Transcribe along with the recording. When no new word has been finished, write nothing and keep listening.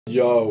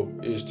Yo,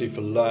 it's D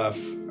for Life,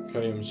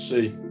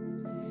 Kmc.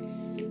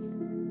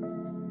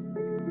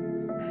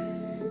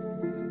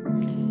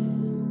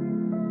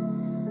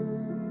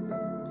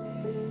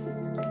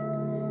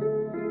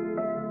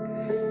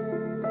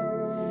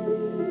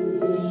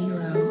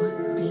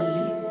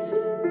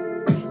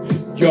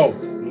 Yo,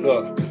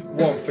 look,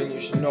 one thing you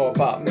should know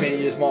about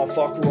me is,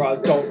 motherfucker, I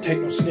don't take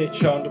no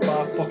snitch under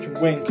my fucking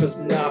wing. Cause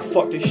nah,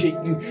 fuck the shit,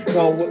 you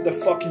know what the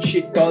fucking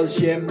shit does.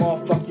 Yeah,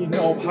 motherfucker, you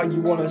know how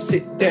you wanna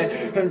sit there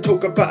and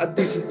talk about a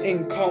decent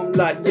income.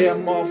 Like, yeah,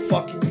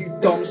 motherfucker, you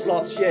dumb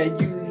sluts. Yeah,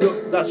 you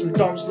look like some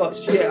dumb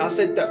sluts. Yeah, I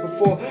said that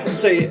before, I'll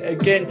say it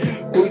again.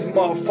 All these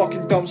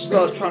motherfucking dumb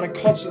sluts trying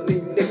to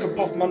constantly lick up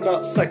off my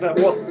nutsack. Like,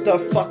 what the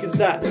fuck is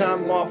that? Nah,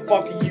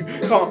 motherfucker, you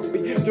can't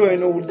be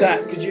doing all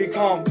that. Cause you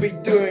can't be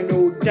doing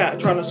all that,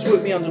 trying to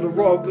sweep me under the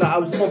rug like I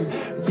was some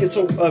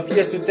sort of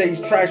yesterday's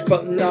trash.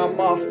 But nah,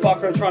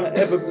 motherfucker, trying to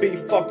ever be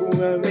fucking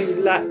with me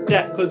like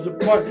that. Cause the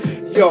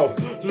point, yo,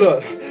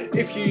 look,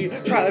 if you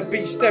try to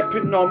be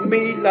stepping on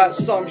me like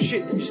some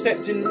shit that you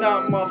stepped in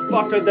now,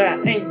 motherfucker,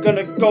 that ain't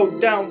gonna go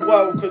down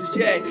well. Cause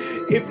yeah,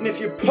 even if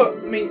you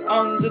put me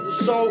under the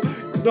soul,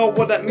 you know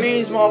what that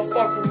means,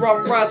 motherfucker.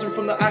 I'm rising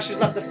from the ashes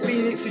like the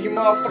phoenix. And you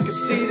motherfuckers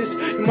see this,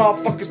 you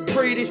motherfuckers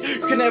pre this.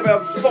 You can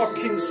never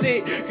fucking see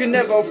it, you can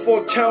never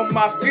foretell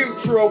my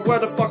future or where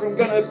the fuck I'm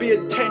gonna be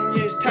in 10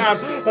 years time.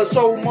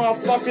 So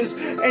motherfuckers,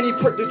 any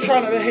prick that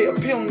trying to hate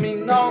upon me,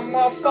 nah,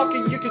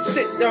 motherfucker, you can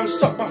sit there and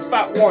suck my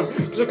fat one.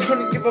 Cause I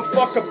couldn't give a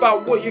fuck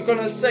about what you're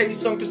gonna say,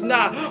 son. Cause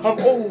nah, I'm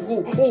all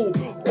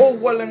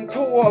well and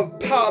cool,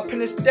 power up in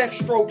this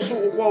Deathstroke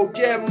sort of world.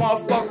 Yeah,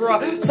 motherfucker,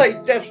 I say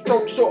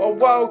Deathstroke sort of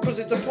world. Cause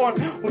it's a point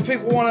where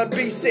people wanna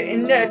be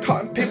sitting there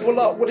cutting people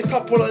up with a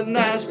couple of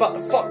knives. But the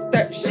fuck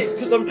that shit,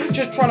 cause I'm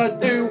just trying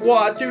to do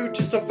what I do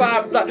to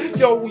survive. Like,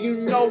 yo, you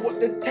know what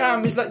the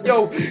time is. Like,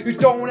 yo, you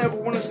don't ever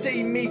wanna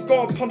see me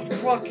go upon the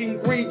fucking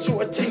greed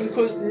sort of team.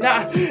 Cause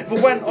nah, if I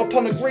went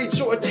upon a greed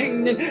sort of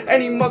team, then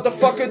any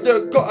motherfucker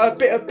that got a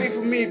bit of beef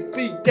with me would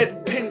be dead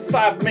in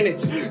 5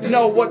 minutes. You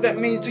know what that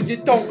means? And you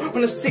don't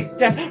wanna sit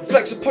down,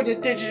 flex upon your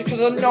digits.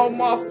 Cause I know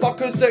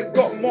motherfuckers that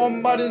got more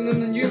money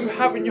than you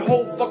have in your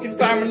whole fucking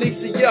family.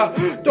 So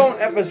yeah, don't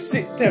ever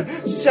sit there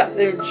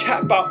and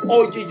chat about,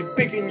 oh yeah, you're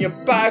big and you're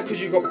bad cause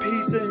you got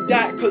peas and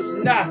that. Cause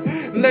nah,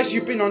 unless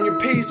you've been on your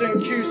P's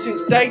and Q's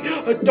since day,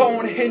 I don't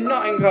wanna hear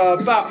nothing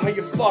about how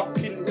you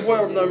fucking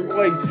were them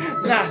ways.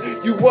 Nah,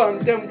 you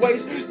weren't them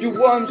ways, you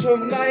worms were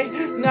nay.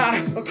 Nah,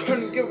 I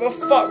couldn't give a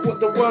fuck what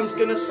the worm's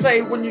gonna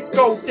say when you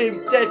go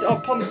dim dead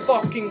up on the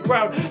fucking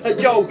ground. Like,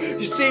 yo,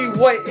 you see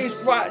what it is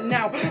right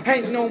now?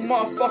 Ain't no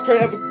motherfucker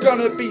ever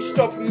gonna be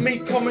stopping me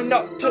coming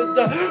up to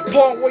the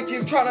point where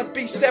you trying to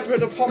be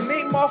stepping upon me,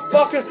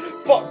 motherfucker.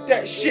 Fuck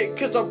that shit,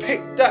 cause I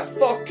picked that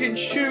fucking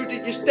shoe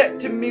that you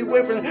stepped in me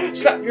with and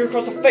slapped you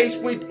across the face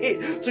with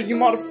it. So you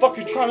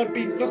motherfuckers trying to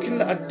be looking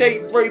like a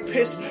date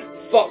rapist.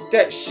 Fuck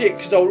that shit,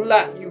 cause I'll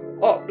light you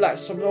up like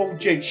some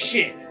OJ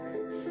shit.